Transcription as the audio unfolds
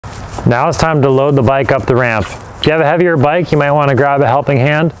Now it's time to load the bike up the ramp. If you have a heavier bike, you might want to grab a helping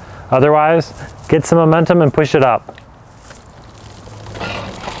hand. Otherwise, get some momentum and push it up.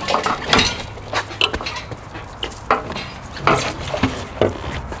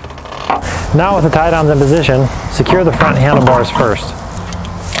 Now with the tie downs in position, secure the front handlebars first.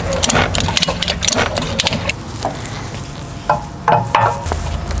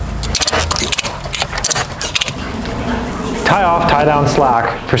 Tie off tie down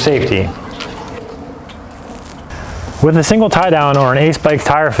slack for safety. With a single tie down or an Ace Bike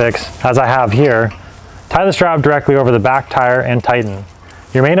tire fix, as I have here, tie the strap directly over the back tire and tighten.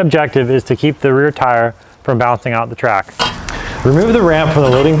 Your main objective is to keep the rear tire from bouncing out the track. Remove the ramp from the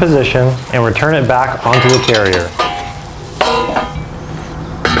loading position and return it back onto the carrier.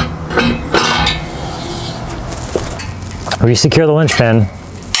 Resecure the linch pin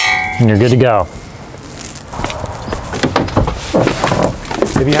and you're good to go.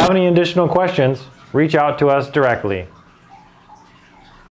 If you have any additional questions, reach out to us directly.